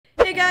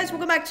guys,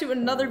 welcome back to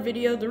another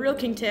video. The Real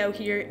King Teo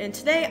here, and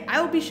today I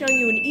will be showing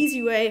you an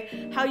easy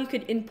way how you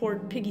could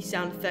import Piggy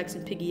sound effects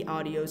and Piggy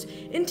audios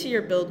into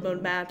your build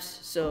mode maps.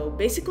 So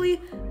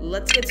basically,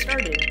 let's get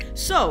started.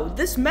 So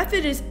this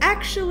method is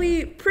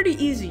actually pretty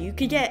easy. You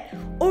could get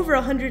over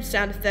 100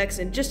 sound effects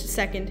in just a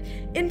second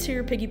into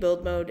your Piggy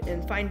build mode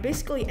and find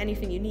basically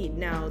anything you need.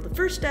 Now, the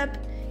first step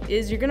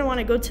is you're gonna want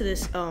to go to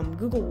this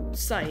Google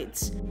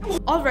Sites.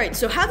 Alright,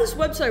 so how this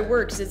website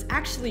works is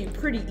actually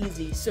pretty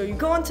easy. So you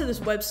go onto this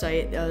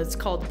website, it's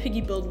called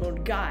Piggy Build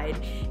Mode Guide,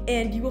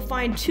 and you will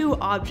find two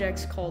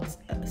objects called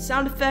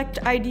sound effect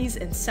IDs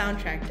and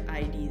soundtrack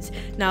IDs.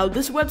 Now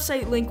this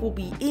website link will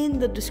be in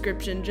the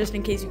description just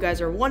in case you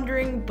guys are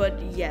wondering,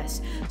 but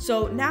yes.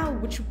 So now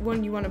which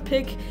one you want to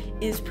pick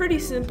is pretty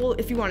simple.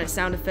 If you want a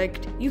sound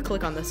effect, you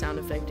click on the sound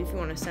effect. If you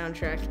want a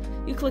soundtrack,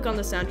 you click on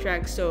the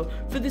soundtrack. So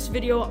for this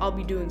video, I'll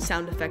be doing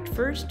sound effect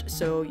first,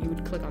 so you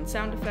would click on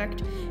sound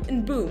effect,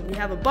 and boom, we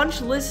have a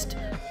bunch list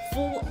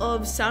full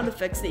of sound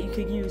effects that you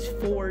could use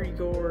for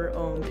your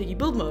Piggy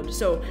build mode.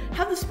 So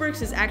how this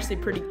works is actually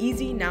pretty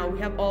easy. Now we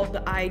have all of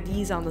the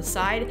IDs on the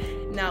side.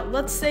 Now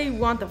let's say we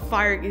want the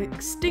fire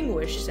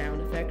extinguish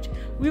sound effect.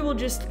 We will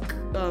just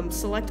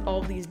select all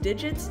of these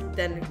digits,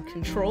 then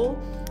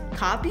control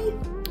copy,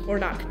 or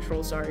not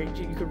control, sorry,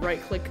 you could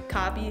right click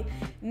copy.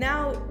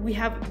 Now we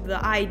have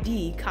the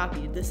ID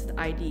copied, this is the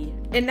ID.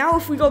 And now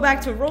if we go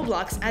back to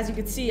Roblox, as you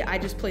can see, I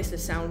just placed a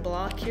sound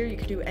block here. You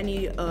could do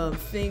any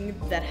thing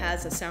that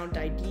has a sound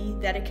ID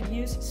that it could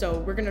use. So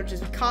we're gonna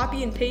just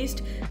copy and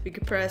paste. We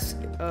could press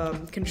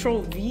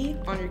Control V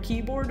on your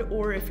keyboard,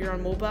 or if you're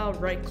on mobile,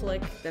 right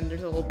click, then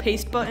there's a little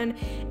paste button,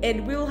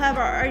 and we'll have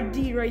our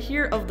ID right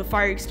here of the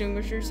fire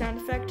extinguisher sound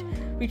effect.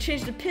 We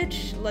change the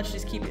pitch, let's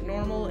just keep it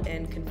normal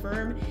and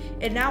confirm.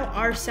 And now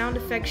our sound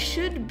effect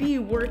should be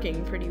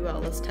working pretty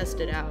well. Let's test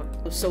it out.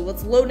 So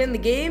let's load in the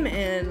game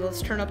and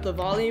let's turn up the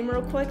volume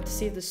real quick to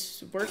see if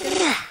this is working.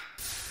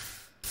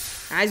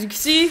 As you can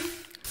see,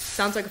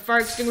 sounds like a fire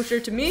extinguisher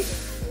to me.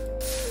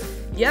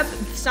 Yep,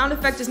 the sound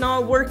effect is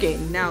not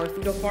working. Now if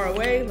we go far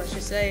away, let's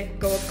just say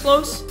go up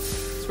close.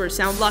 That's where the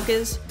sound block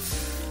is.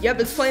 Yep,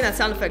 it's playing that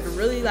sound effect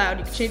really loud.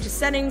 You can change the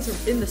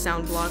settings in the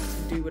sound block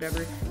to do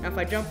whatever. Now if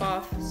I jump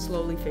off, it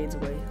slowly fades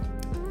away.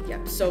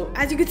 Yep, so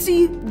as you can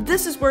see,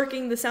 this is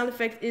working. The sound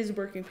effect is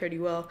working pretty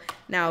well.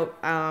 Now,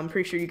 I'm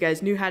pretty sure you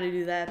guys knew how to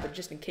do that, but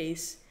just in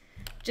case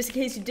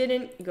you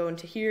didn't, you go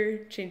into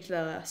here, change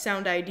the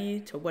sound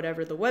ID to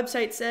whatever the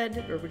website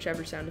said, or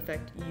whichever sound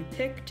effect you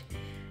picked.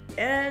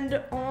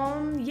 And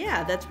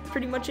yeah, that's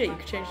pretty much it. You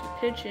can change the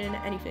pitch and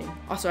anything.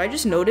 Also, I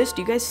just noticed,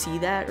 do you guys see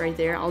that right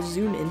there? I'll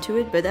zoom into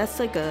it, but that's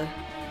like a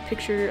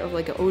picture of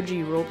like an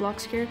OG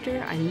Roblox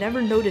character. I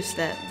never noticed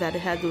that it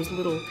had those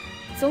little,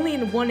 it's only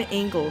in one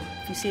angle.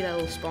 If you see that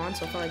little spawn,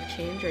 so if I like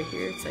change right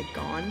here, it's like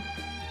gone.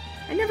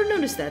 I never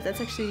noticed that.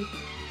 That's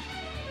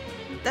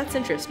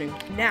interesting.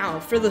 Now,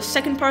 for the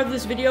second part of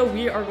this video,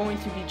 we are going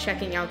to be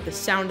checking out the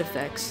sound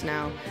effects.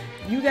 Now,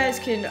 you guys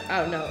can,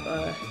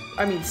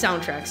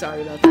 soundtrack,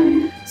 sorry about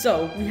that.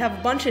 So, we have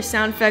a bunch of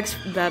sound effects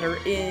that are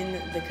in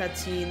the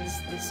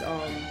cutscenes. This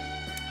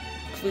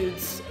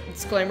includes,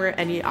 disclaimer,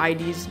 any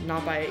IDs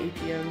not by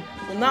APM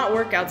will not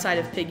work outside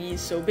of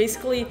Piggy's. So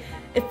basically,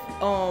 if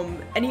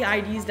any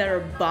IDs that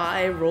are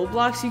by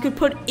Roblox, you could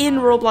put in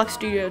Roblox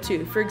Studio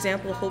too. For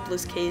example,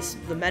 Hopeless Case,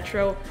 the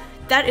Metro,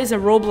 that is a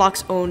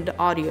Roblox owned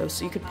audio,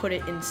 so you could put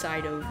it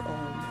inside of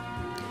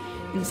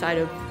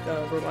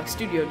Roblox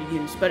Studio to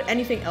use. But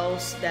anything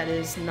else that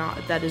is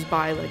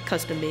by like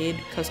custom made,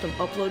 custom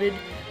uploaded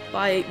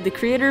by the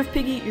creator of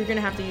Piggy, you're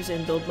gonna have to use it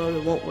in build mode.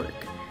 It won't work.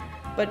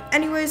 But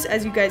anyways,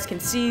 as you guys can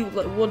see,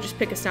 we'll just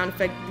pick a sound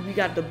effect. We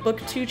got the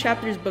book 2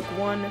 chapters, book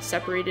 1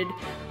 separated.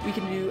 We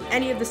can do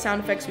any of the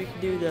sound effects. We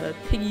can do the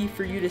Piggy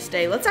for you to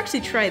stay. Let's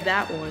actually try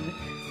that one.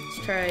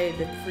 Let's try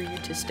the for you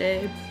to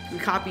stay. We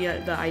copy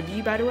the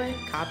ID, by the way,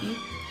 copy.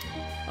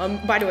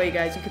 By the way,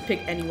 guys, you can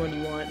pick any one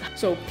you want.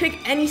 So pick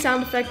any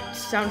sound effect,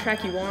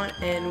 soundtrack you want,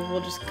 and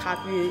we'll just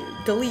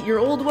delete your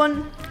old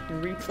one,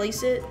 and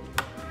replace it,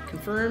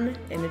 confirm,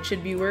 and it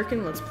should be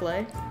working. Let's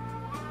play.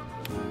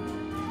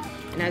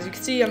 And as you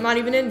can see, I'm not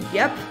even in.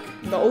 Yep,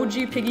 the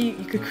OG Piggy.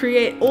 You could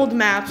create old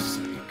maps,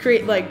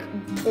 create like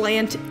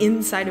plant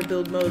inside of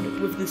build mode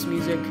with this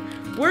music.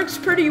 Works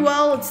pretty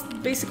well. It's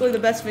basically the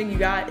best thing you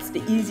got. It's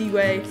the easy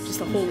way,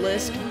 just a whole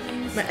list.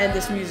 I'm gonna end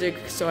this music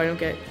so I don't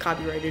get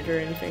copyrighted or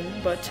anything,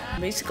 but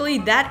basically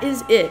that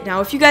is it.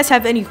 Now if you guys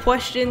have any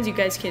questions, you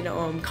guys can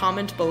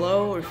comment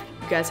below, or if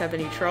you guys have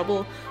any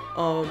trouble,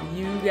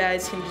 you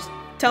guys can just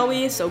tell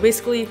me. So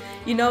basically,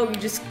 you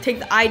just take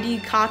the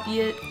ID, copy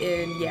it,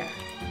 and yeah.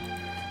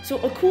 So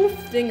a cool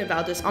thing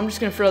about this, I'm just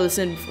gonna throw this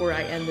in before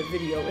I end the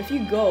video. If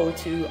you go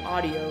to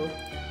audio,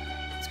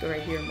 let's go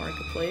right here,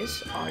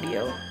 marketplace,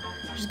 audio.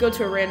 Just go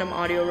to a random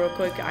audio real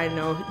quick. I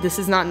know this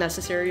is not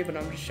necessary, but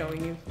I'm just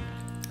showing you.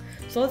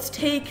 So let's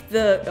take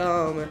the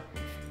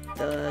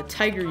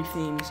Tigery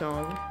theme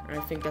song. I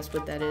think that's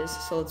what that is.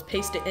 So let's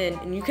paste it in,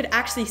 and you could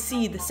actually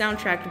see the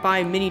soundtrack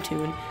by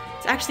Minitune.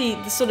 It's actually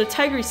the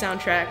Tigery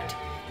soundtrack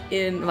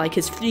in like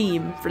his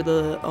theme for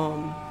the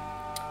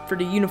for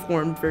the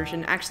uniformed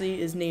version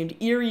actually is named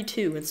Eerie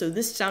 2, and so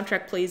this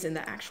soundtrack plays in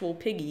the actual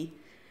Piggy.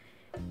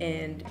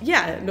 And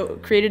yeah,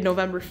 created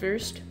November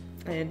 1st,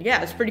 and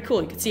yeah, it's pretty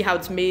cool. You can see how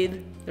it's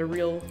made, the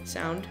real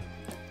sound,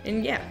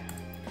 and yeah.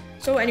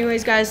 So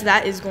anyways, guys,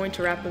 that is going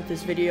to wrap up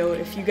this video.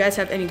 If you guys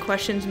have any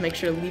questions, make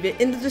sure to leave it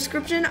in the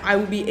description. I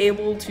will be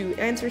able to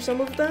answer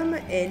some of them,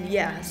 and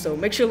yeah, so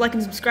make sure to like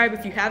and subscribe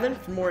if you haven't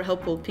for more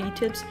helpful Piggy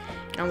tips,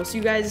 and I will see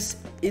you guys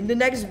in the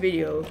next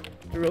video.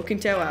 The Real King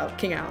Tao out.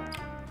 King out.